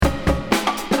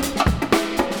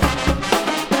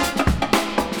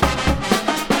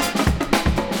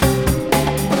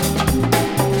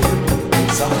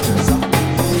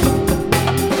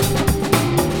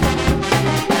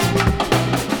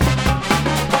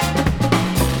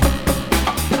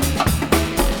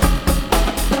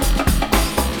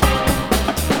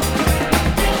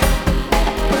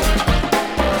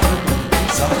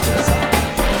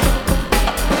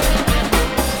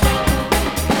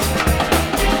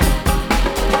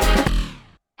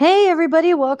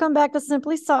everybody. Welcome back to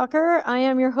Simply Soccer. I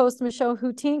am your host, Michelle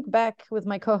Houtink, back with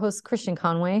my co host, Christian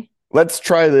Conway. Let's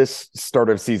try this start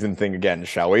of season thing again,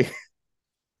 shall we?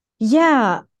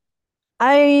 Yeah,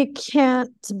 I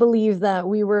can't believe that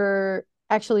we were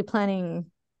actually planning,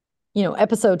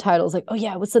 episode titles like, oh,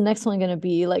 yeah, what's the next one going to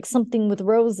be? Like something with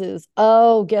roses.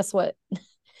 Oh, guess what?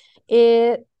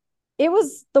 It it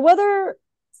was the weather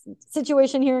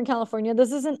situation here in California.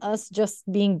 This isn't us just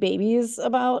being babies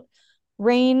about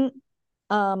rain.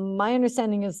 My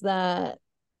understanding is that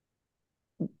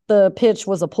the pitch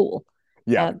was a pool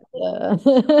Yeah. at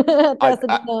the I, I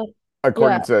Pasadena.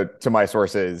 according Yeah. to my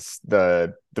sources,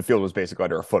 the field was basically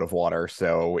under a foot of water.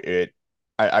 So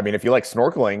I mean, if you like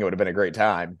snorkeling, it would have been a great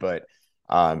time. But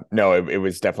no, it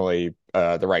was definitely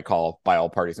the right call by all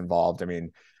parties involved. I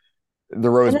mean, the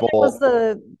And Rose then there was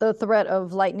Bowl. the threat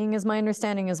of lightning, is my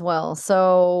understanding as well.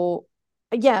 So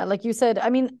yeah, like you said,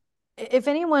 I mean, if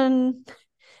anyone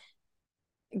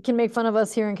can make fun of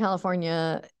us here in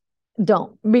California,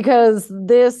 don't, because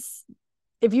this,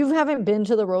 if you haven't been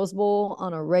to the Rose Bowl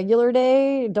on a regular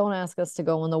day, don't ask us to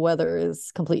go when the weather is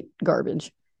complete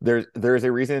garbage. There's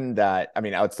a reason that, I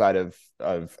mean, outside of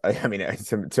I mean,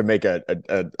 to make a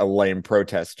lame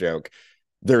protest joke,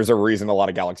 there's a reason a lot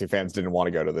of Galaxy fans didn't want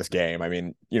to go to this game. I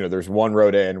mean, there's one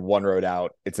road in, one road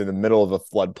out. It's in the middle of a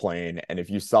floodplain, and if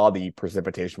you saw the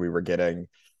precipitation we were getting,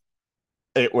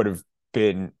 it would have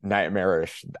been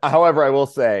nightmarish. However, I will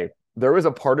say there was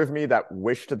a part of me that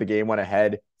wished the game went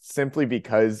ahead simply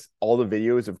because all the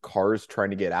videos of cars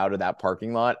trying to get out of that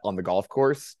parking lot on the golf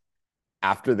course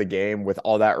after the game with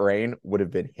all that rain would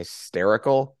have been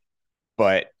hysterical.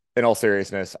 But in all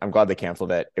seriousness, I'm glad they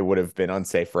canceled it. It would have been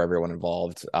unsafe for everyone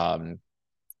involved.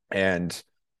 And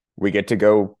we get to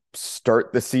go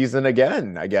start the season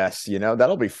again, I guess.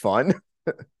 That'll be fun.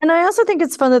 And I also think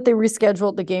it's fun that they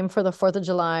rescheduled the game for the 4th of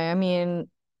July. I mean,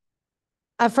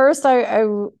 at first I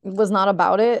was not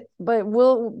about it, but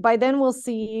by then we'll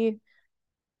see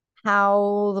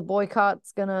how the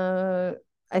boycott's gonna,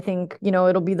 I think,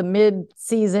 it'll be the mid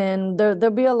season. There'll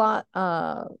be a lot.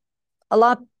 I'm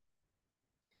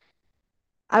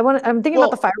thinking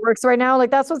about the Well, fireworks right now. Like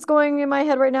that's what's going in my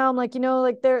head right now. I'm like,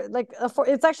 like they're like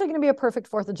it's actually gonna be a perfect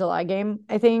 4th of July game,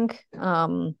 I think.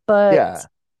 But yeah.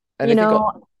 And you I think know,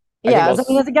 I think yeah, I mean,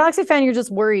 also as a Galaxy fan, you're just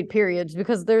worried, period,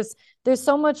 because there's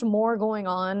so much more going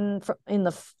on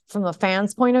from the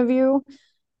fans' point of view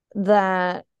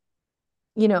that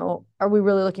are we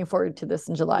really looking forward to this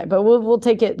in July? But we'll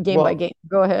take it game by well, game.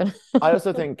 Go ahead. I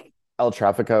also think El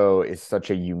Trafico is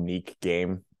such a unique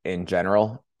game in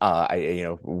general.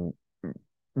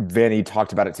 Vinny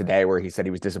talked about it today where he said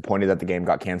he was disappointed that the game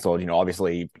got canceled.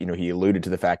 Obviously, he alluded to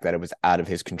the fact that it was out of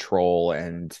his control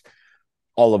and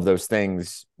all of those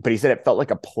things. But he said it felt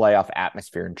like a playoff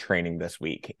atmosphere in training this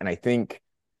week. And I think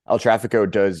El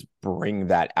Trafico does bring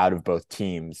that out of both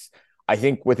teams. I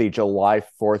think with a July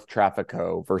 4th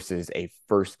Trafico versus a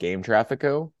first game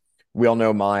Trafico, we all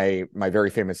know my very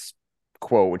famous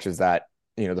quote, which is that,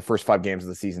 the first 5 games of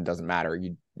the season doesn't matter.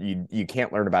 You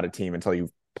can't learn about a team until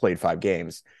you've played 5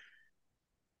 games.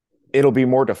 It'll be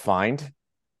more defined.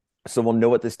 So we'll know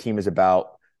what this team is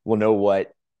about. We'll know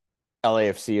what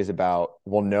LAFC is about.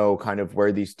 We'll know kind of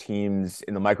where these teams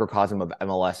in the microcosm of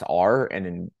MLS are,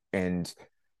 and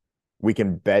we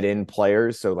can bet in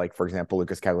players. So, like for example,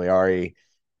 Lucas Cagliari,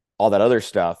 all that other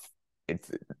stuff.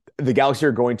 It's the Galaxy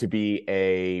are going to be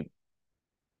a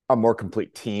more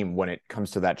complete team when it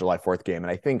comes to that July 4th game.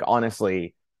 And I think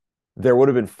honestly, there would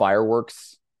have been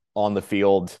fireworks on the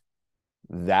field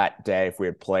that day if we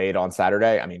had played on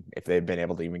Saturday. I mean, if they'd been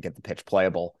able to even get the pitch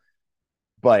playable.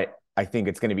 But I think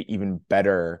it's going to be even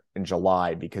better in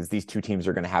July because these two teams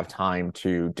are going to have time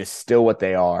to distill what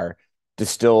they are,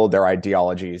 distill their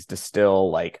ideologies,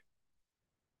 distill like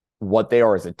what they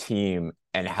are as a team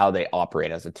and how they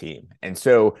operate as a team. And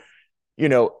so, you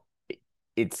know,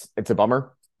 it's a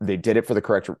bummer. They did it for the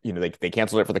correct, they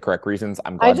canceled it for the correct reasons.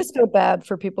 I'm I glad. just feel bad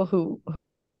for people who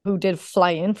did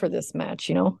fly in for this match.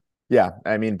 Yeah,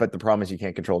 I mean, but the problem is you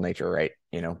can't control nature, right?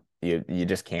 You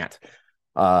just can't.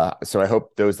 So I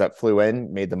hope those that flew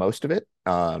in made the most of it.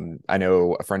 I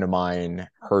know a friend of mine,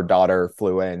 her daughter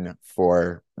flew in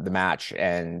for the match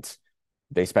and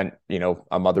they spent,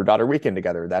 a mother-daughter weekend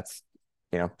together. That's,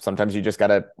 sometimes you just got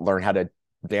to learn how to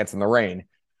dance in the rain.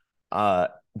 But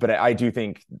I do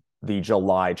think the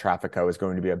July Trafico is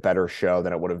going to be a better show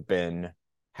than it would have been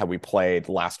had we played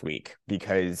last week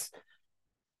because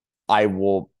I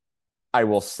will I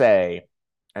will say,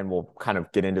 and we'll kind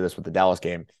of get into this with the Dallas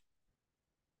game,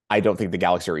 I don't think the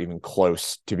Galaxy are even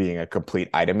close to being a complete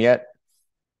item yet.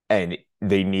 And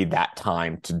they need that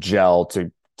time to gel,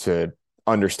 to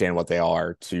understand what they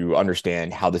are, to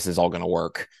understand how this is all going to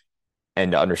work,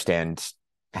 and to understand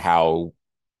how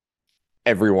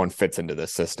everyone fits into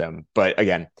this system. But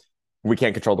again, we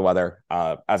can't control the weather.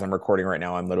 As I'm recording right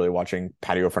now, I'm literally watching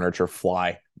patio furniture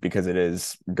fly because it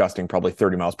is gusting probably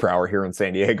 30 miles per hour here in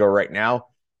San Diego right now.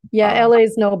 Yeah,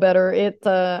 LA's no better.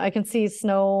 I can see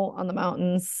snow on the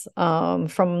mountains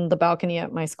from the balcony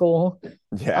at my school.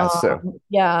 Yeah, so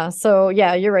Yeah, so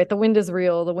yeah, you're right. The wind is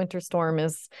real. The winter storm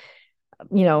is,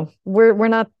 we're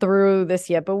not through this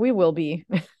yet, but we will be.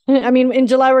 I mean, in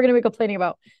July we're going to be complaining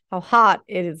about how hot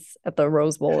it is at the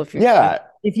Rose Bowl yeah,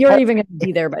 if you're even going to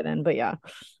be there by then, but yeah.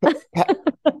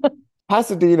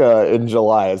 Pasadena in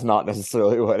July is not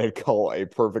necessarily what I'd call a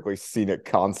perfectly scenic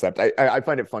concept. I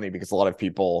find it funny because a lot of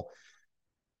people,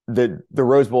 the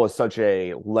Rose Bowl is such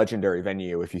a legendary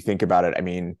venue. If you think about it, I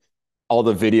mean, all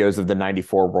the videos of the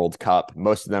 '94 World Cup,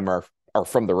 most of them are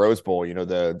from the Rose Bowl.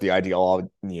 The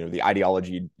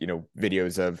ideology,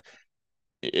 videos of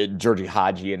Giorgi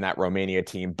Hagi and that Romania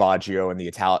team, Baggio and the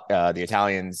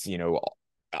Italians.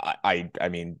 I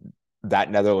mean,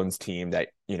 that Netherlands team that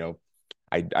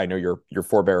I know your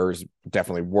forebears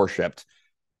definitely worshipped.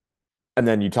 And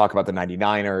then you talk about the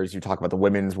 99ers, you talk about the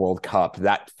Women's World Cup,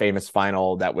 that famous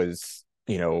final that was,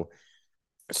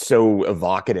 so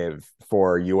evocative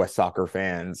for US soccer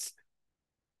fans.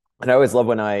 And I always love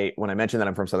when I mention that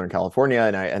I'm from Southern California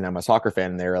and I'm a soccer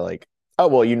fan, and they're like, "Oh,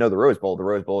 well, the Rose Bowl. The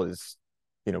Rose Bowl is,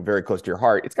 very close to your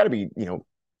heart. It's got to be,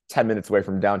 10 minutes away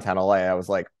from downtown LA." I was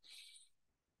like,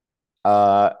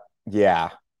 yeah,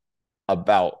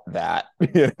 about that.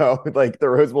 Like the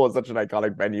Rose Bowl is such an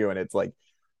iconic venue, and it's like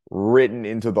written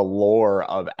into the lore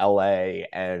of LA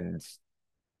and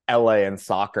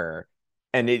soccer.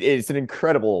 And it's an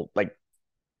incredible, like,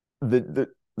 the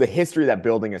history that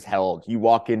building has held. You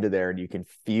walk into there and you can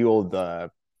feel the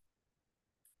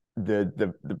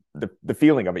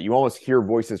feeling of it. You almost hear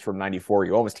voices from '94.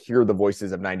 You almost hear the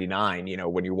voices of '99,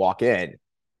 when you walk in.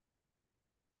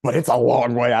 But it's a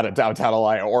long way out of downtown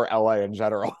LA or LA in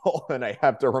general. And I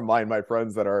have to remind my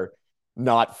friends that are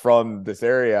not from this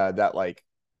area that, like,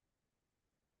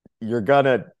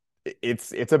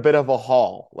 it's a bit of a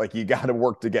haul. Like, you got to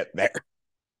work to get there.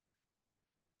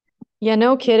 Yeah,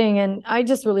 no kidding. And I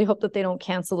just really hope that they don't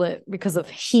cancel it because of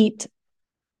heat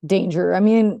danger. I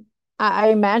mean, I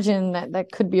imagine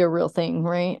that could be a real thing,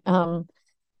 right?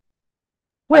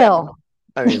 Well,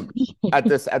 I mean, at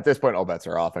this point, all bets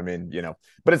are off. I mean,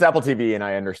 but it's Apple TV, and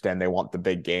I understand they want the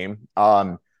big game.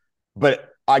 But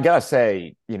I gotta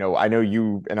say, I know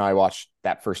you and I watched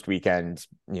that first weekend,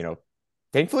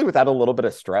 thankfully without a little bit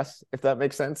of stress, if that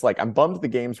makes sense. Like, I'm bummed the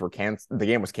game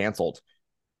was canceled,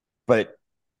 but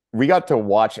we got to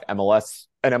watch an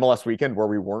MLS weekend where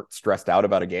we weren't stressed out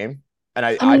about a game. And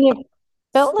I mean, it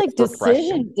felt like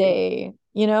refreshing. decision day,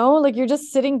 like you're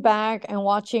just sitting back and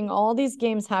watching all these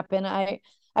games happen. I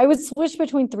would switch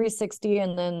between 360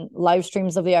 and then live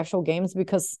streams of the actual games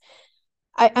because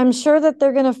I'm sure that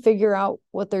they're going to figure out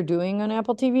what they're doing on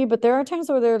Apple TV. But there are times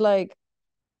where they're like,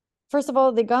 first of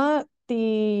all, they got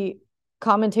the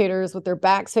commentators with their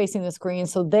backs facing the screen,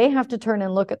 so they have to turn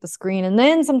and look at the screen. And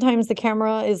then sometimes the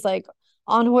camera is like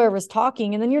on whoever's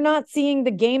talking, and then you're not seeing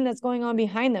the game that's going on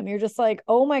behind them. You're just like,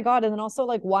 oh my God. And then also,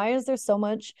 like, why is there so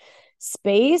much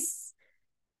space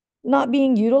not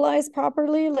being utilized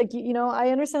properly? Like, I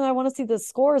understand I want to see the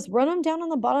scores. Run them down on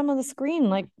the bottom of the screen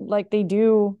like they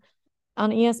do on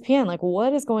ESPN. Like,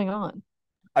 what is going on?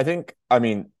 I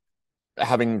mean,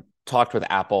 having talked with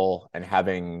Apple and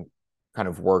having kind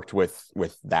of worked with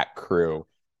that crew,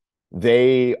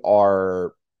 they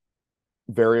are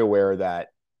very aware that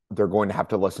they're going to have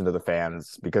to listen to the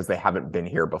fans because they haven't been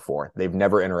here before. They've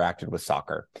never interacted with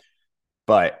soccer.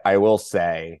 But I will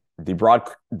say the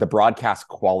broadcast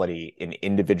quality in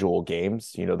individual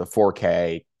games, the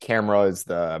 4K cameras,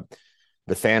 the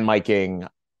fan miking,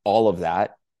 all of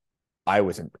that, I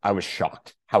was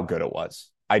shocked how good it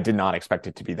was. I did not expect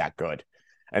it to be that good.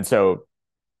 And so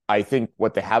I think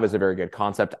what they have is a very good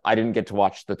concept. I didn't get to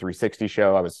watch the 360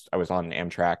 show. I was on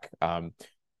Amtrak.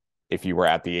 If you were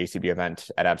at the ACB event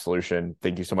at Absolution,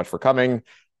 thank you so much for coming.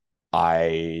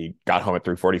 I got home at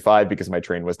 3:45 because my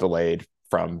train was delayed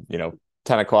from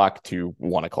 10 o'clock to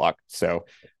 1 o'clock. So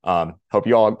hope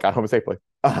you all got home safely.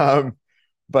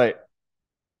 But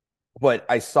what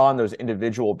I saw in those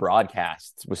individual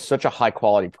broadcasts was such a high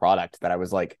quality product that I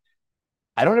was like,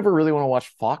 I don't ever really want to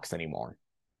watch Fox anymore,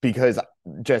 because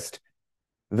just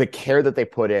the care that they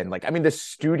put in. Like, I mean, the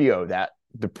studio that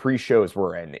the pre-shows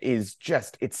were in is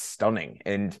just, it's stunning.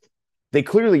 And they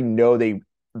clearly know they're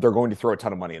going to throw a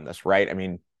ton of money in this, right? I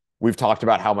mean, we've talked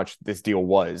about how much this deal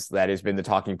was. That has been the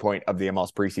talking point of the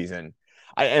MLS preseason.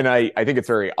 I think it's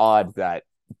very odd that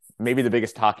maybe the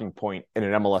biggest talking point in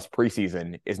an MLS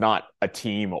preseason is not a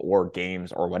team or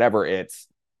games or whatever. It's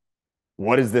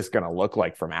what is this going to look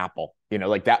like from Apple? You know,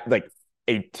 like that, like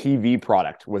a TV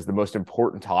product was the most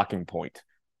important talking point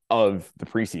of the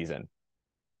preseason.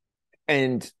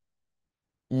 And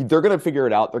they're going to figure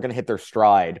it out. They're going to hit their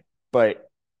stride. But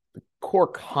the core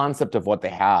concept of what they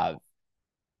have,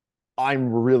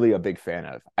 I'm really a big fan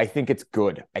of. I think it's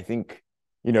good. I think,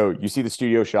 you know, you see the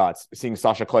studio shots, seeing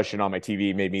Sasha Kljestan on my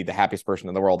TV made me the happiest person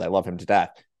in the world. I love him to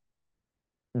death.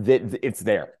 It's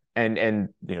there. And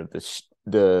you know,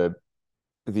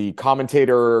 the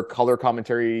commentator, color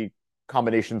commentary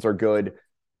combinations are good.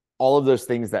 All of those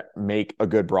things that make a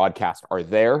good broadcast are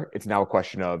there. It's now a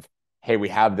question of, hey, we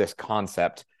have this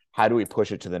concept. How do we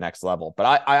push it to the next level?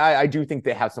 But I do think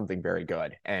they have something very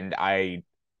good. And I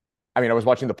mean, I was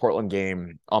watching the Portland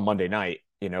game on Monday night,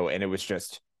 you know, and it was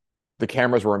just the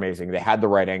cameras were amazing. They had the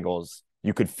right angles.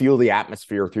 You could feel the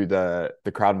atmosphere through the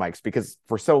crowd mics because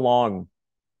for so long,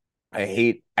 I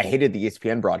hated the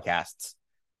ESPN broadcasts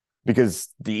because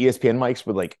the ESPN mics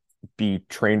would like be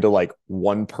trained to like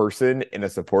one person in a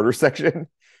supporter section.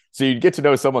 So you'd get to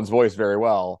know someone's voice very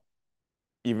well,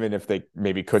 even if they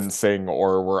maybe couldn't sing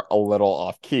or were a little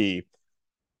off key.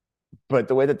 But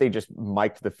the way that they just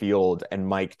mic'd the field and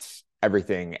mic'd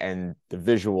everything and the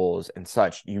visuals and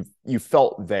such, you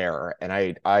felt there. And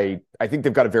I think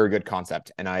they've got a very good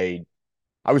concept. And I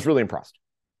was really impressed.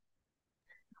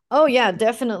 Oh yeah,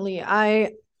 definitely.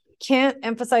 I can't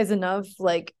emphasize enough,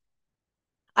 like,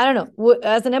 I don't know,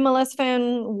 as an MLS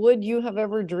fan, would you have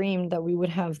ever dreamed that we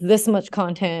would have this much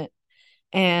content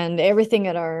and everything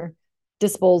at our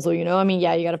disposal? You know, I mean,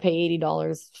 yeah, you got to pay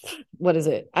 $80. What is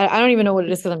it? I don't even know what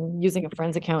it is because I'm using a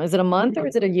friend's account. Is it a month or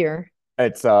is it a year?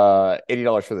 It's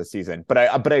 $80 for the season. But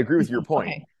I agree with your point.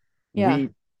 Okay. Yeah.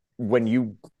 When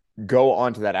you go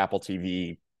onto that Apple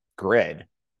TV grid,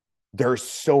 there's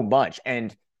so much.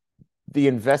 And the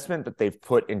investment that they've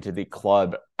put into the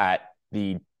club at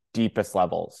the deepest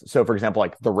levels. So, for example,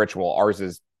 like the Ritual, ours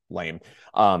is lame.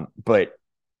 But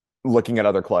looking at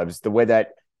other clubs, the way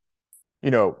that,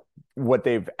 you know, what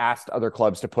they've asked other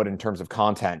clubs to put in terms of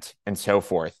content and so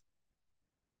forth,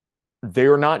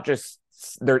 they're not just,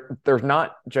 they're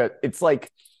not just, it's like,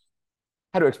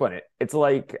 how to explain it? It's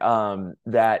like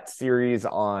that series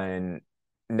on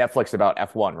Netflix about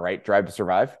F1, right? Drive to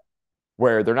Survive,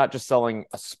 where they're not just selling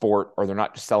a sport or they're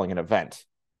not just selling an event.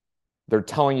 They're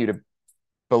telling you to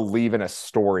believe in a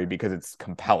story because it's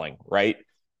compelling, right?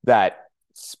 That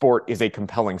sport is a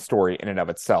compelling story in and of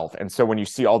itself. And so when you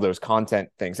see all those content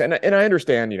things, and I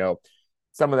understand, you know,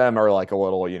 some of them are like a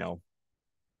little,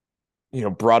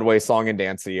 Broadway song and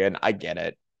dancey, and I get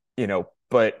it, you know,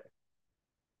 but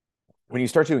when you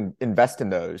start to invest in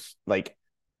those, like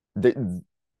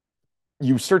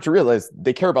you start to realize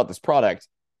they care about this product,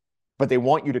 but they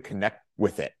want you to connect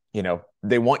with it. You know,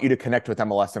 they want you to connect with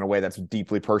MLS in a way that's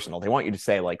deeply personal. They want you to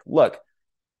say, like, look,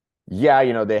 yeah,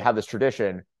 you know, they have this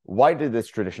tradition. Why did this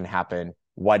tradition happen?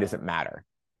 Why does it matter?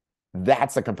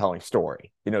 That's a compelling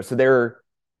story, you know. So they're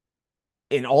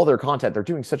in all their content, they're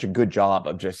doing such a good job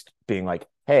of just being like,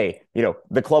 hey, you know,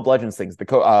 the Club Legends things.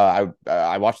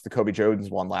 I watched the Kobe Jones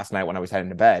one last night when I was heading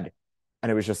to bed, and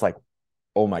it was just like,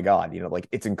 oh my god, you know, like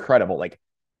it's incredible. Like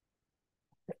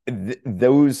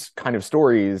those kind of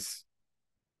stories,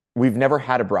 we've never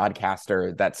had a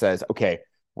broadcaster that says, okay,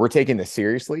 we're taking this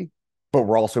seriously, but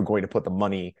we're also going to put the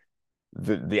money,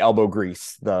 the elbow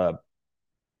grease, the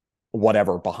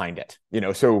whatever behind it, you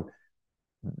know. So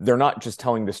they're not just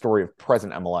telling the story of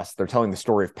present MLS, they're telling the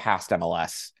story of past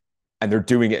MLS, and they're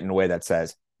doing it in a way that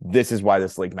says, this is why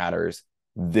this league matters,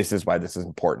 this is why this is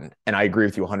important. And I agree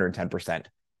with you 110%.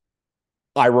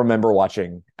 I remember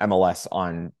watching MLS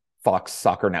on Fox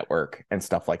Soccer Network and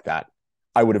stuff like that.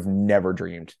 I would have never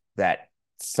dreamed that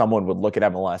someone would look at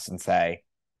MLS and say,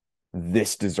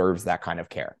 this deserves that kind of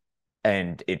care.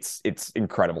 And it's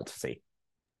incredible to see.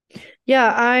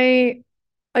 Yeah,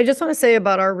 I just want to say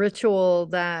about our ritual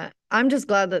that I'm just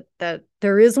glad that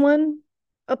there is one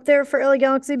up there for LA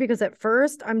Galaxy, because at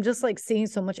first I'm just like seeing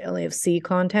so much LAFC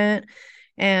content,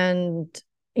 and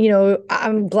you know,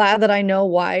 I'm glad that I know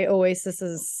why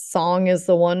Oasis's song is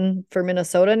the one for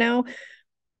Minnesota now.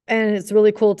 And it's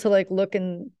really cool to like look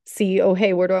and see, oh,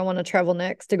 hey, where do I want to travel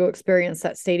next to go experience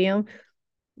that stadium?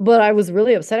 But I was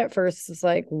really upset at first. It's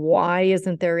like, why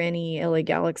isn't there any LA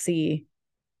Galaxy?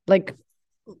 Like,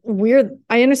 weird.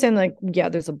 I understand, like, yeah,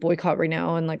 there's a boycott right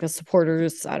now, and like the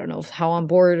supporters, I don't know how on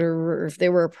board or if they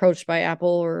were approached by Apple,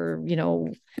 or, you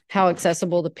know, how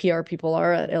accessible the PR people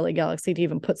are at LA Galaxy to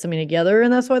even put something together.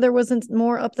 And that's why there wasn't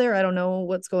more up there. I don't know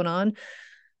what's going on.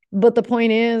 But the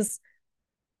point is,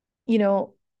 you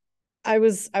know, I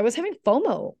was having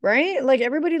FOMO, right? Like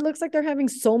everybody looks like they're having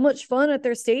so much fun at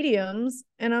their stadiums.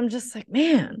 And I'm just like,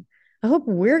 man, I hope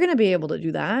we're gonna be able to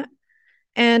do that.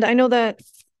 And I know that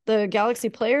the Galaxy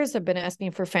players have been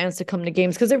asking for fans to come to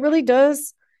games because it really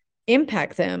does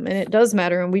impact them and it does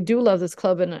matter. And we do love this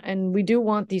club and we do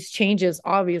want these changes,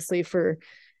 obviously, for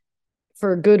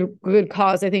good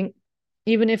cause. I think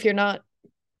even if you're not,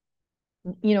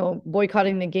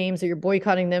 boycotting the games or you're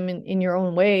boycotting them in your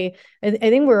own way, I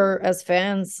think we're as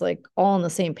fans like all on the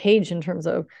same page in terms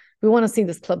of we want to see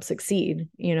this club succeed,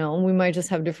 and we might just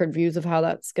have different views of how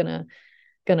that's gonna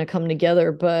come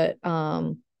together. But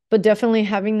definitely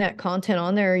having that content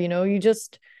on there, you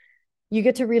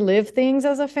get to relive things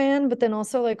as a fan, but then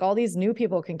also like all these new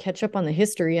people can catch up on the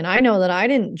history. And I know that I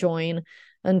didn't join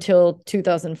until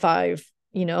 2005,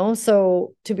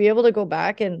 so to be able to go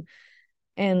back and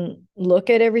look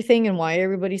at everything and why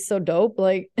everybody's so dope,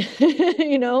 like,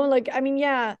 like, I mean,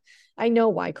 yeah, I know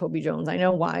why Kobe Jones, I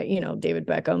know why, David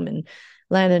Beckham and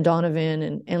Landon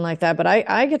Donovan and like that, but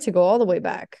I get to go all the way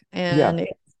back, Yeah. and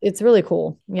it's really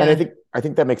cool. And Yeah. I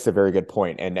think that makes a very good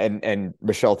point. And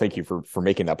Michelle, thank you for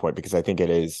making that point because I think it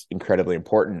is incredibly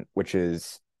important, which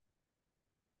is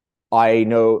I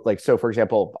know, like, so for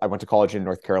example, I went to college in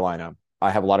North Carolina.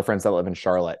 I have a lot of friends that live in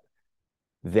Charlotte.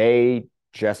 They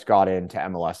just got into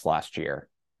MLS last year.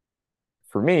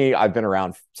 For me, I've been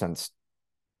around since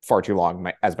far too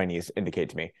long, as my knees indicate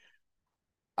to me.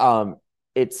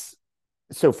 It's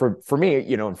so for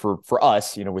me, and for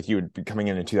us, with you coming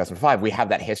in 2005, we have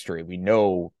that history. We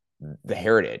know the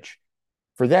heritage.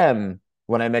 For them,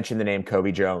 when I mention the name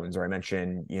Kobe Jones, or I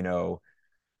mention,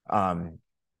 um,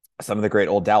 some of the great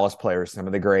old Dallas players, some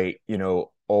of the great,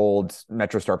 old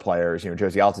MetroStar players,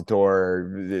 Josie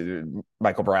Altidore,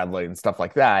 Michael Bradley, and stuff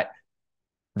like that,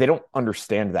 they don't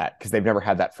understand that because they've never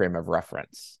had that frame of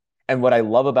reference. And what I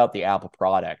love about the Apple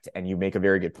product, and you make a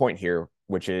very good point here,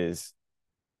 which is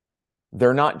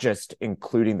they're not just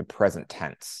including the present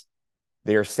tense.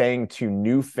 They are saying to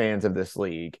new fans of this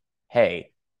league,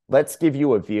 hey, let's give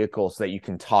you a vehicle so that you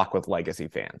can talk with legacy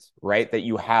fans, right? That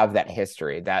you have that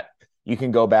history, that you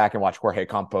can go back and watch Jorge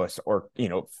Campos, or,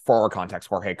 for our context,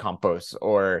 Jorge Campos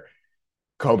or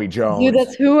Kobe Dude, Jones.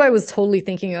 that's who I was totally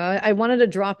thinking of. I wanted to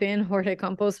drop in Jorge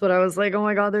Campos, but I was like, oh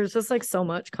my God, there's just like so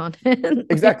much content.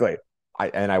 Exactly.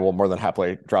 I will more than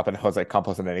happily drop in Jose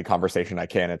Campos in any conversation I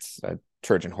can. It's a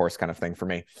Trojan horse kind of thing for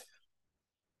me.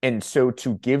 And so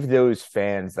to give those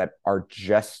fans that are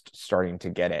just starting to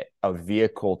get it a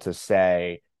vehicle to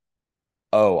say,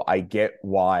 oh, I get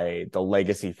why the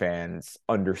legacy fans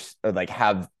like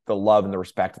have the love and the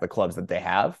respect of the clubs that they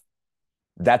have.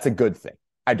 That's a good thing.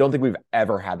 I don't think we've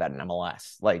ever had that in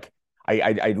MLS. Like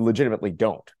I legitimately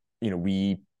don't.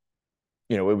 It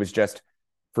was just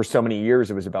for so many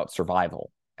years it was about survival.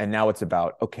 And now it's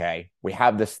about, okay, we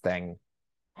have this thing.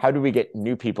 How do we get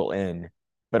new people in?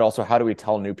 But also, how do we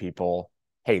tell new people,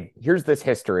 hey, here's this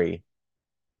history,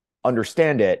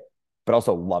 understand it, but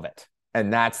also love it?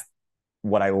 And that's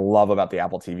what I love about the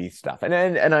Apple TV stuff. And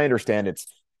I understand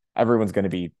everyone's going to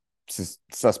be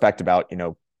suspect about,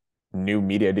 new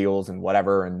media deals and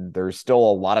whatever. And there's still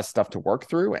a lot of stuff to work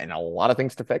through and a lot of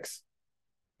things to fix.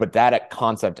 But that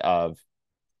concept of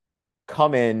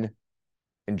come in,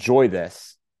 enjoy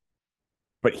this,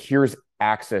 but here's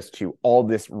access to all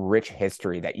this rich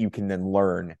history that you can then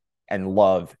learn and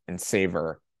love and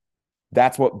savor.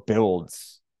 That's what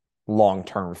builds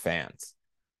long-term fans.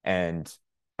 And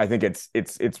I think it's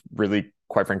really,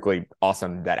 quite frankly,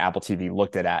 awesome that Apple TV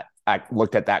looked at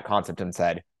that concept and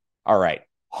said, all right,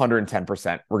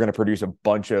 110%, we're going to produce a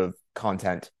bunch of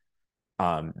content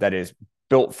that is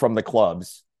built from the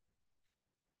clubs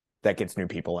that gets new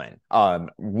people in.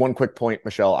 One quick point,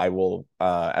 Michelle, I will,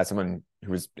 as someone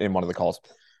who was in one of the calls,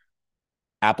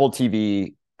 Apple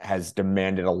TV has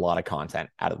demanded a lot of content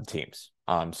out of the teams.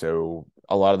 So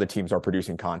a lot of the teams are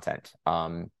producing content.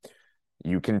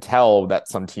 You can tell that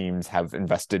some teams have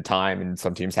invested time and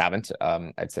some teams haven't.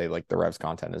 I'd say like the Revs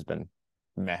content has been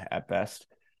meh at best.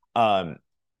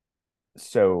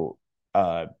 So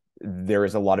there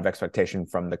is a lot of expectation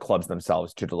from the clubs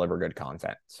themselves to deliver good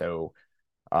content. So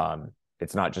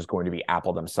it's not just going to be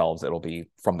Apple themselves, it'll be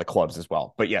from the clubs as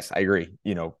well. But yes, I agree.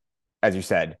 As you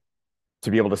said,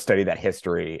 to be able to study that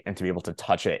history and to be able to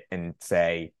touch it and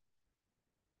say,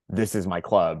 this is my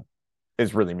club,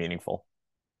 is really meaningful.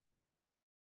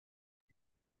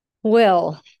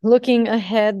 Well, looking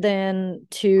ahead then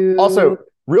to Also,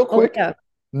 real quick, yeah.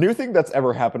 new thing that's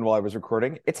ever happened while I was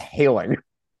recording, it's hailing.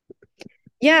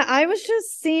 Yeah, I was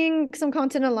just seeing some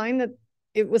content online that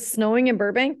it was snowing in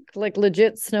Burbank, like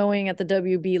legit snowing at the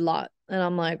WB lot. And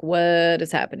I'm like, what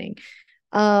is happening?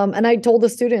 And I told the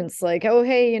students like, oh,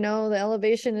 hey, the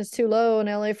elevation is too low in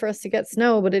LA for us to get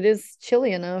snow, but it is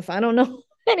chilly enough. I don't know.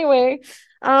 Anyway,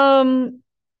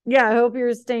 yeah, I hope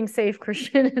you're staying safe,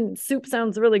 Christian. And soup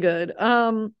sounds really good.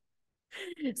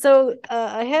 So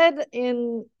ahead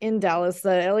in Dallas,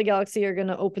 the LA Galaxy are going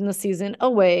to open the season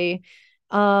away.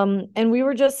 And we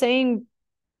were just saying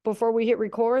before we hit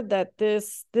record that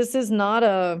this is not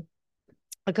a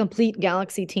complete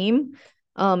Galaxy team.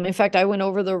 In fact, I went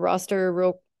over the roster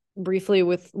real briefly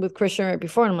with Christian right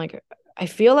before, and I'm like, I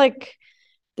feel like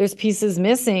there's pieces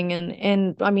missing,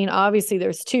 and I mean, obviously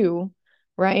there's two,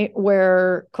 right?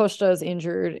 Where Costa is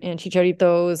injured and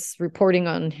Chicharito is reporting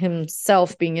on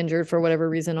himself being injured for whatever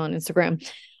reason on Instagram.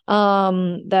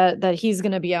 That he's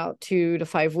going to be out 2 to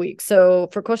 5 weeks. So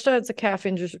for Costa, it's a calf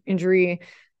injury.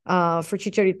 For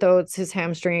Chicharito, it's his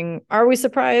hamstring. Are we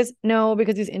surprised? No,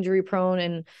 because he's injury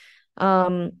prone,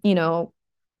 and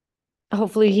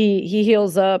hopefully he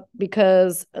heals up.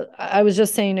 Because I was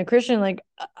just saying to Christian, like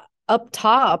up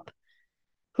top,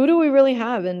 who do we really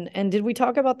have? And did we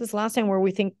talk about this last time where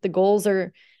we think the goals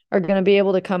are going to be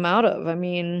able to come out of? I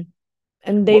mean,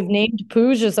 and they've named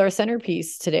Puig as our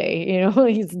centerpiece today.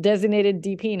 He's designated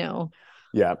DP now.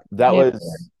 Yeah, that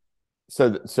was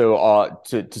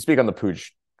to speak on the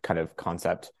Puig kind of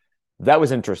concept. That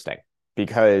was interesting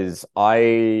because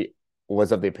I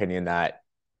was of the opinion that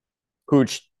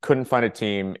Puig couldn't find a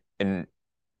team in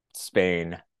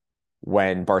Spain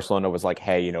when Barcelona was like,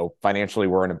 hey, financially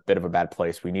we're in a bit of a bad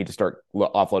place. We need to start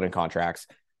offloading contracts.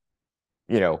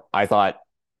 I thought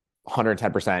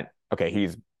 110%, okay,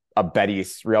 he's a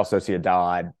Betis, Real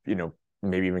Sociedad,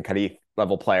 maybe even Cadiz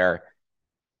level player.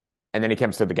 And then he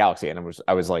comes to the Galaxy and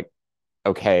I was like,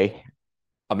 okay,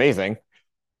 amazing.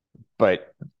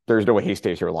 But there's no way he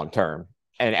stays here long term.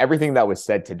 And everything that was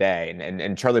said today,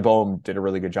 and Charlie Boehm did a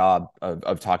really good job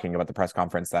of talking about the press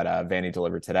conference that Vanny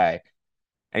delivered today.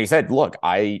 And he said, look,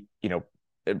 Puig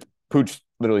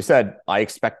literally said, I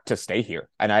expect to stay here.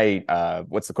 And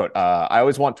what's the quote? I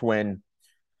always want to win.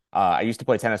 I used to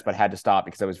play tennis, but had to stop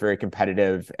because I was very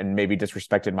competitive and maybe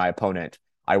disrespected my opponent.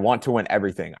 I want to win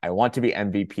everything. I want to be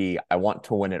MVP. I want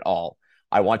to win it all.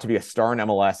 I want to be a star in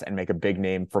MLS and make a big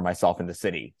name for myself in the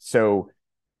city. So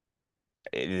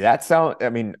I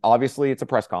mean, obviously it's a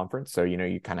press conference. So,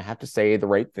 you kind of have to say the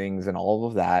right things and all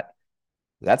of that.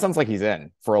 That sounds like he's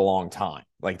in for a long time.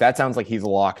 Like that sounds like he's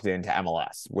locked into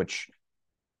MLS, which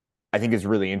I think is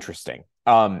really interesting.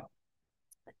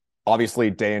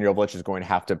 Obviously Dejan Joveljic is going to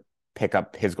have to pick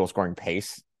up his goal scoring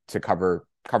pace to cover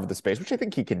the space, which I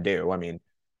think he can do. I mean,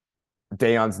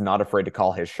 Dejan's not afraid to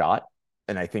call his shot.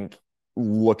 And I think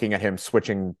looking at him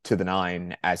switching to the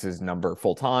 9 as his number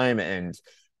full time and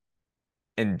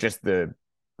just the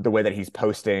way that he's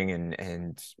posting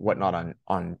and whatnot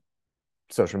on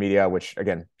social media, which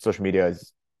again, social media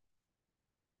is,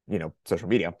 social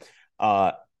media.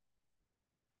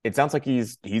 It sounds like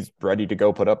he's ready to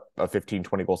go put up a 15,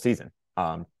 20 goal season.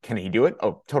 Can he do it?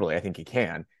 Oh, totally. I think he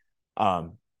can.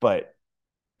 But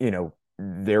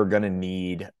they're going to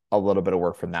need a little bit of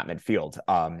work from that midfield.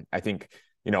 I think,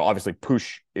 obviously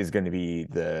Puig is going to be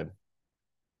the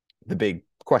big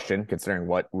question considering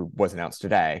what was announced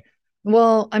today.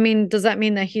 Well, I mean, does that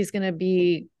mean that he's going to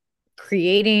be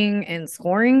creating and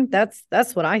scoring? That's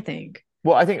what I think.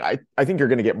 Well, I think you're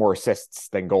going to get more assists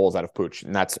than goals out of Puig,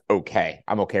 and that's okay.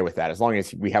 I'm okay with that. As long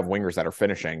as we have wingers that are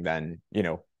finishing, then,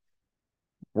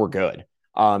 we're good.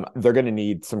 They're going to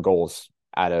need some goals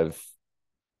out of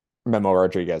Memo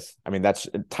Rodriguez. I mean, that's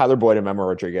Tyler Boyd and Memo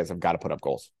Rodriguez have got to put up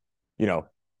goals.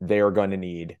 They are going to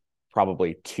need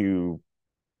probably 2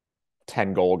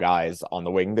 10-goal guys on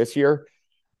the wing this year.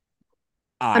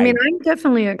 I mean, I'm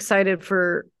definitely excited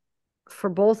for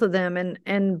both of them.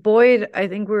 And Boyd, I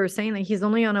think we were saying that he's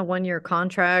only on a 1-year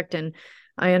contract, and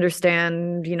I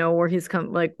understand, where he's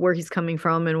coming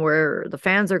from and where the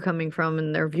fans are coming from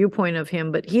and their viewpoint of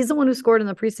him. But he's the one who scored in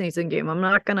the preseason game. I'm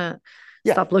not gonna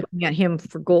stop looking at him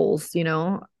for goals.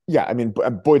 Yeah, I mean,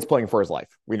 Boyd's playing for his life.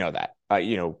 We know that.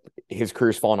 His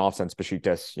career's fallen off since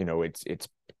Besiktas.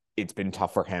 It's been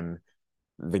tough for him.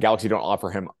 The Galaxy don't offer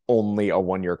him only a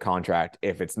 1-year contract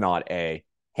if it's not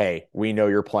hey, we know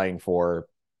you're playing for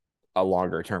a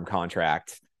longer term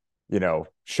contract.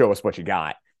 Show us what you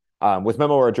got. With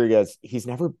Memo Rodriguez, he's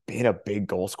never been a big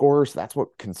goal scorer, so that's what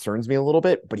concerns me a little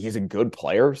bit, but he's a good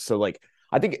player. So,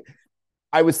 I think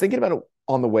I was thinking about it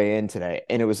on the way in today,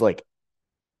 and it was like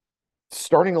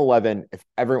starting 11, if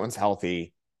everyone's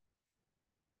healthy,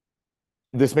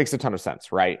 this makes a ton of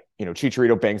sense, right?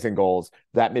 Chicharito bangs in goals.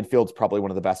 That midfield's probably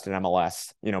one of the best in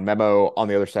MLS. Memo on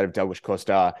the other side of Douglas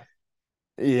Costa.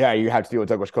 Yeah, you have to deal with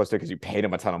Douglas Costa because you paid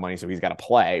him a ton of money, so he's got to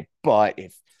play. But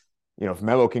if If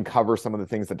Memo can cover some of the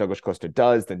things that Douglas Costa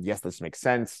does, then yes, this makes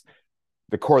sense.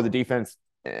 The core of the defense,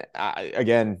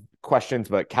 again, questions,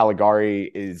 but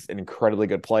Caligari is an incredibly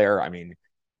good player. I mean,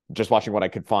 just watching what I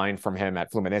could find from him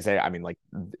at Fluminense, I mean, like,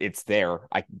 it's there.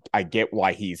 I get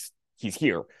why he's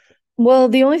here. Well,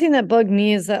 the only thing that bugged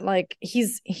me is that like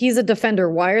he's a defender.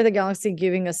 Why are the Galaxy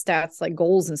giving us stats like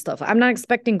goals and stuff? I'm not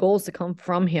expecting goals to come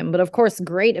from him, but of course,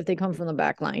 great if they come from the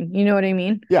back line. You know what I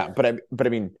mean? Yeah, but I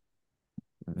mean,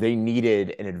 they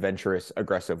needed an adventurous,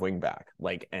 aggressive wingback,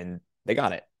 and they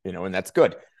got it, and that's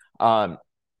good.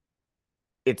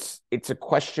 It's a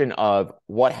question of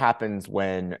what happens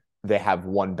when they have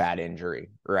one bad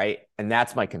injury, right? And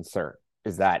that's my concern,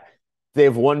 is that they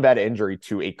have one bad injury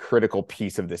to a critical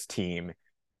piece of this team.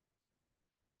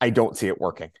 I don't see it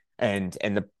working. And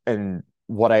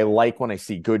what I like when I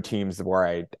see good teams where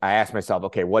I ask myself,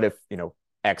 okay, what if,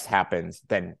 X happens?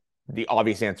 Then the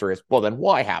obvious answer is, well, then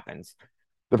Y happens.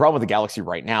 The problem with the Galaxy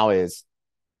right now is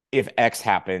if X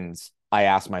happens, I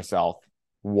ask myself,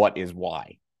 what is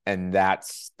Y? And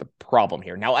that's the problem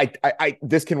here. Now, I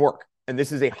this can work, and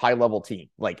this is a high level team.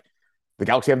 Like, the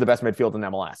Galaxy have the best midfield in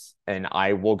MLS, and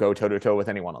I will go toe to toe with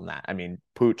anyone on that. I mean,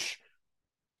 Pooch,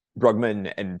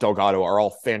 Brugman, and Delgado are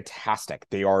all fantastic.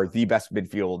 They are the best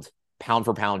midfield pound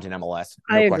for pound in MLS.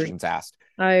 No questions asked.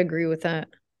 I agree with that.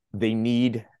 They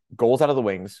need goals out of the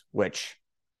wings, which,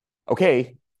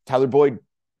 okay, Tyler Boyd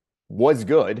was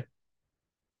good,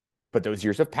 but those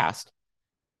years have passed.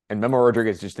 And Memo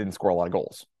Rodriguez just didn't score a lot of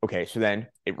goals. Okay, so then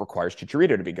it requires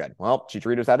Chicharito to be good. Well,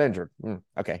 Chicharito's out injured.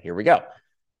 Okay, here we go.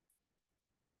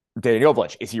 Dejan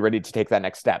Joveljic, is he ready to take that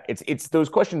next step? It's those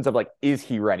questions of like, is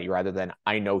he ready, rather than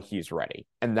I know he's ready.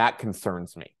 And that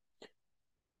concerns me.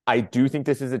 I do think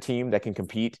this is a team that can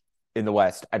compete in the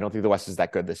West. I don't think the West is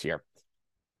that good this year.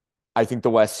 I think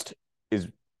the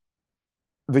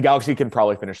Galaxy can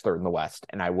probably finish third in the West,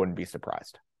 and I wouldn't be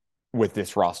surprised with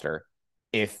this roster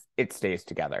if it stays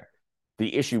together.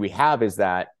 The issue we have is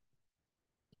that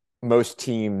most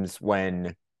teams,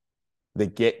 when they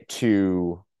get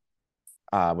to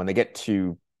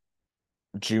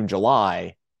June,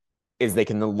 July, is they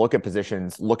can look at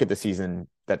positions, look at the season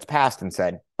that's passed and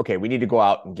said, okay, we need to go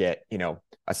out and get,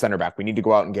 a center back. We need to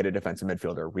go out and get a defensive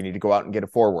midfielder. We need to go out and get a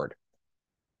forward.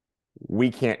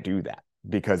 We can't do that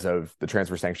because of the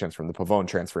transfer sanctions from the Pavone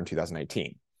transfer in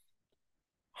 2019.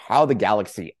 How the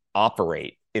Galaxy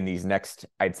operate in these next,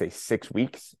 I'd say, 6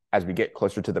 weeks as we get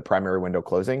closer to the primary window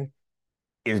closing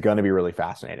is going to be really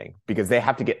fascinating, because they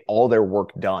have to get all their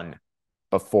work done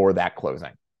before that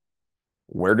closing.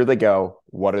 Where do they go?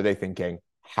 What are they thinking?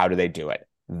 How do they do it?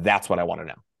 That's what I want to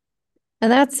know.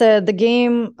 And that said, the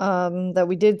game that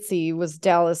we did see was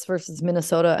Dallas versus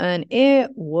Minnesota, and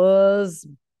it was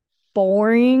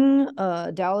boring.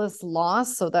 Dallas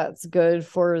lost, so that's good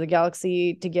for the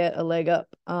Galaxy to get a leg up.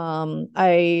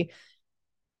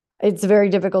 It's very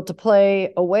difficult to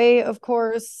play away, of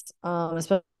course,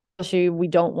 especially we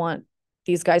don't want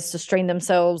these guys to strain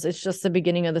themselves. It's just the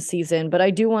beginning of the season, but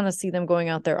I do want to see them going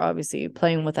out there, obviously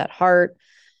playing with that heart,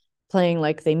 playing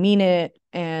like they mean it,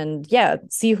 and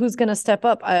see who's going to step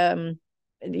up.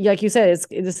 Like you said,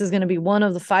 this is going to be one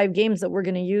of the 5 games that we're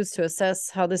going to use to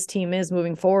assess how this team is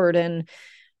moving forward. And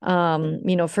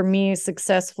for me,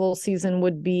 successful season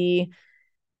would be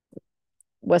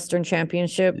Western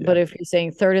Championship. Yeah. But if you're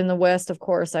saying third in the West, of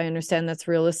course, I understand that's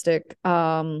realistic.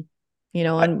 And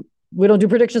we don't do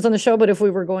predictions on the show, but if we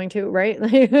were going to, right?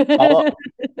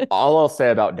 all I'll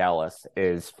say about Dallas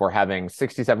is, for having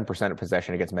 67% of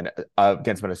possession against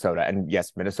Minnesota, and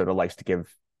yes, Minnesota likes to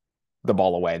give the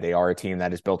ball away. They are a team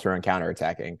that is built around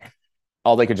counterattacking.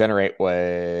 All they could generate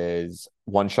was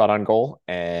 1 shot on goal,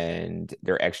 and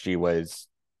their XG was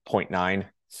 0.9.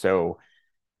 So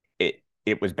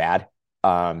it was bad.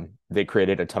 They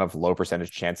created a ton of low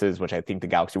percentage chances, which I think the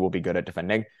Galaxy will be good at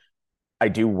defending. I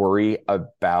do worry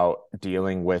about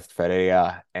dealing with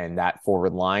Ferreira and that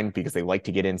forward line, because they like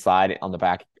to get inside on the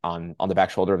back on the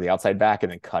back shoulder of the outside back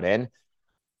and then cut in.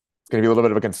 It's going to be a little bit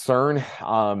of a concern.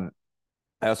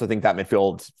 I also think that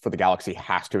midfield for the Galaxy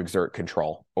has to exert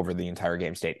control over the entire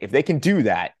game state. If they can do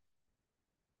that,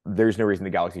 there's no reason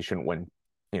the Galaxy shouldn't win,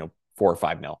 4 or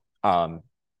 5-0.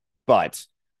 But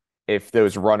if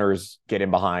those runners get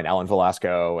in behind Alan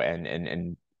Velasco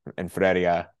and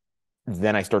Ferreira,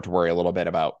 then I start to worry a little bit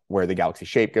about where the Galaxy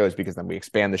shape goes, because then we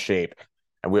expand the shape.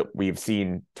 And we've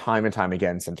seen time and time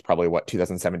again since probably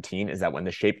 2017, is that when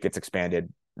the shape gets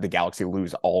expanded, the Galaxy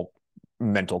lose all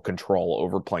mental control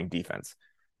over playing defense.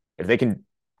 If they can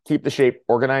keep the shape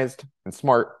organized and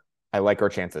smart, I like our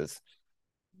chances.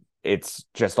 It's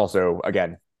just also,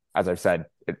 again, as I've said,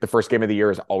 the first game of the year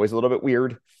is always a little bit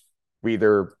weird. We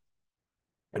either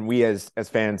and we as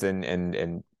fans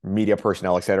and media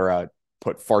personnel, et cetera,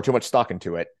 put far too much stock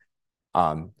into it.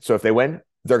 So if they win,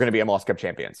 they're going to be MLS Cup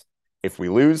champions. If we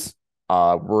lose,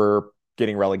 we're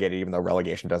getting relegated, even though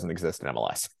relegation doesn't exist in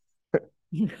MLS.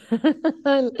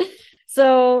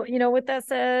 So, with that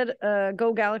said,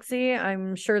 go Galaxy.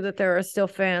 I'm sure that there are still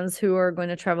fans who are going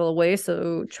to travel away.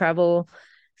 So travel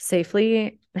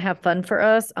safely, have fun for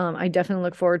us. I definitely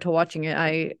look forward to watching it.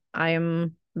 I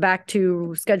am back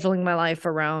to scheduling my life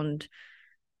around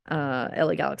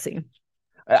LA Galaxy.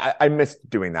 I missed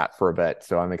doing that for a bit,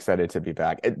 so I'm excited to be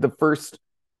back.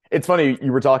 It's funny,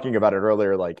 you were talking about it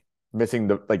earlier, like missing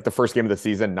the first game of the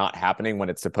season not happening when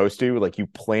it's supposed to. Like you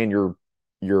plan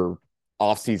your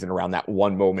off season around that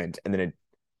one moment, and then it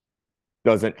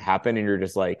doesn't happen, and you're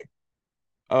just like,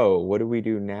 oh, what do we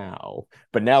do now?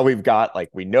 But now we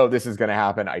know this is going to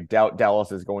happen. I doubt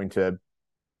Dallas is going to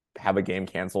have a game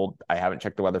canceled. I haven't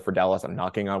checked the weather for Dallas. I'm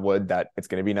knocking on wood that it's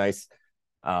going to be nice.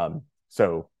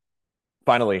 So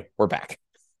finally, we're back.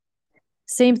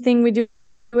 Same thing we do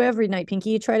every night,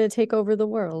 Pinky. Try to take over the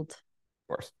world. Of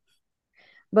course.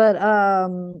 But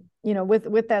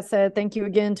with that said, thank you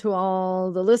again to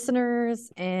all the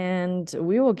listeners, and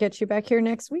we will get you back here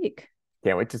next week.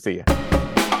 Can't wait to see you.